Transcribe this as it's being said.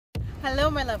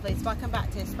Hello my lovelies, welcome back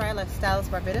to Inspire Lifestyles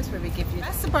Barbados, where we give you the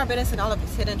best of Barbados and all of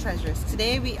its hidden treasures.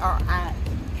 Today we are at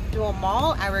Dual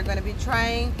Mall and we're going to be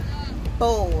trying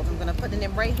bold. I'm going to put the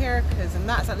name right here because I'm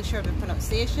not exactly sure of the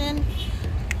pronunciation.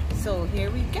 So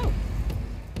here we go.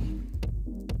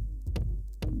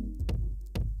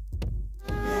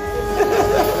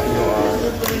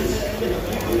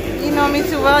 You know me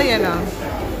too well, you know.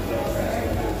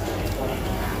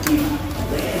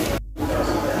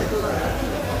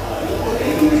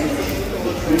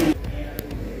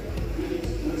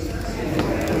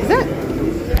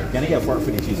 Can I get a fork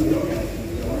for the cheese?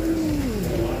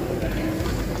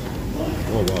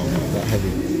 Oh wow, that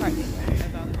heavy.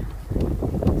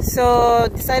 So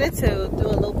decided to do a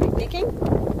little picnicking,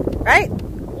 right?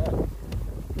 Yeah.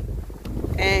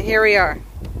 And here we are.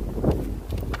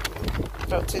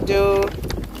 About to do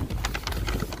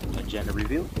A gender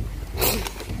review.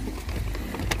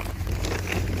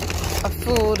 A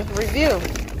food review.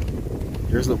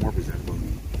 Yours look more presentable.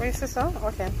 What is this on?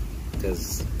 Okay.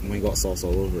 Because we got sauce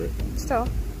all over it. Still.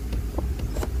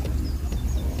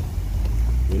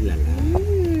 Ooh la la.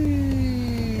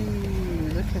 Ooh,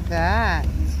 look at that.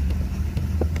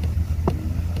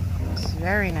 It's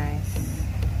very nice.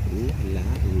 Ooh la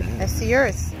la. Let's see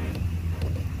yours.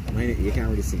 Mine, you can't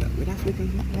really see that. Wait, that's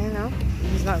flipping. I know.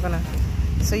 He's not gonna.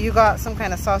 So you got some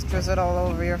kind of sauce drizzled all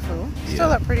over your food. Still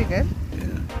look pretty good.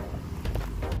 Yeah.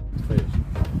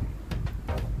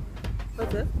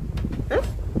 What's this? This?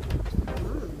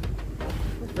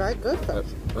 It's very good fish.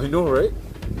 I know, right?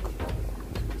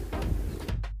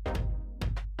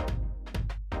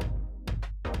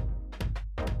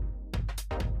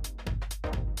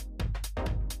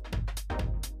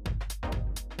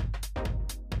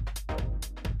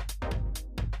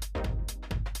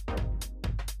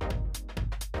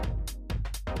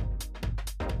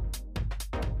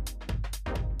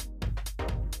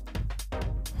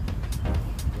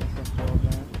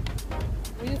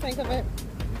 What do you think of it?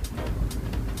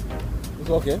 It's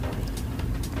okay.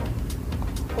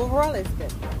 Overall, it's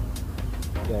good.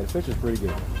 Yeah, the fish is pretty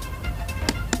good.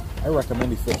 I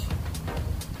recommend the fish.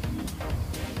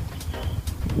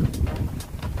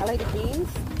 I like the beans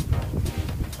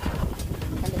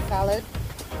and the salad.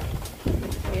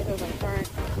 Potatoes and currant.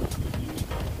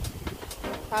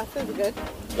 Pasta's good.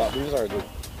 Black beans are good.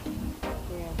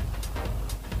 Yeah.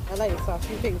 I like the sauce.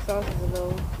 You think the sauce is a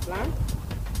little bland?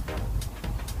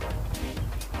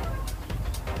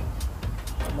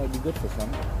 It might be good for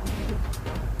some.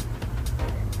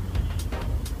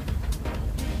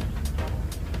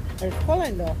 It's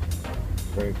pulling though.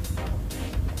 Very.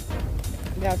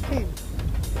 Yeah, cheese.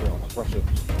 Yeah, fresh it.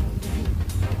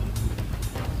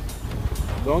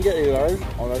 Don't get a large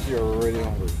unless you're really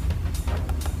hungry.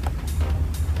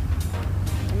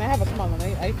 I might have a small one.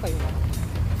 I play one.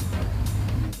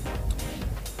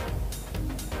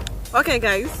 Okay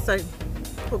guys, so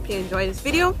hope you enjoyed this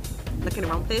video. Looking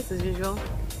around place as usual.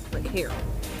 Look here.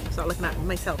 Start looking at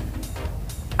myself.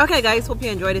 Okay guys, hope you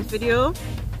enjoyed this video.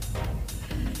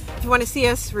 If you want to see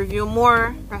us review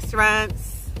more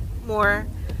restaurants, more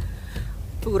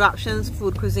food options,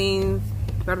 food cuisine,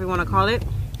 whatever you want to call it,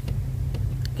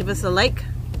 give us a like,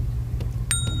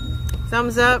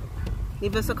 thumbs up,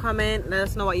 leave us a comment, let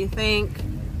us know what you think,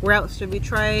 where else should we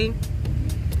try,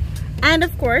 and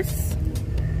of course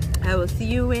I will see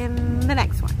you in the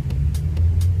next one.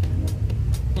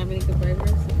 Have any goodbye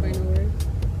words, the final words?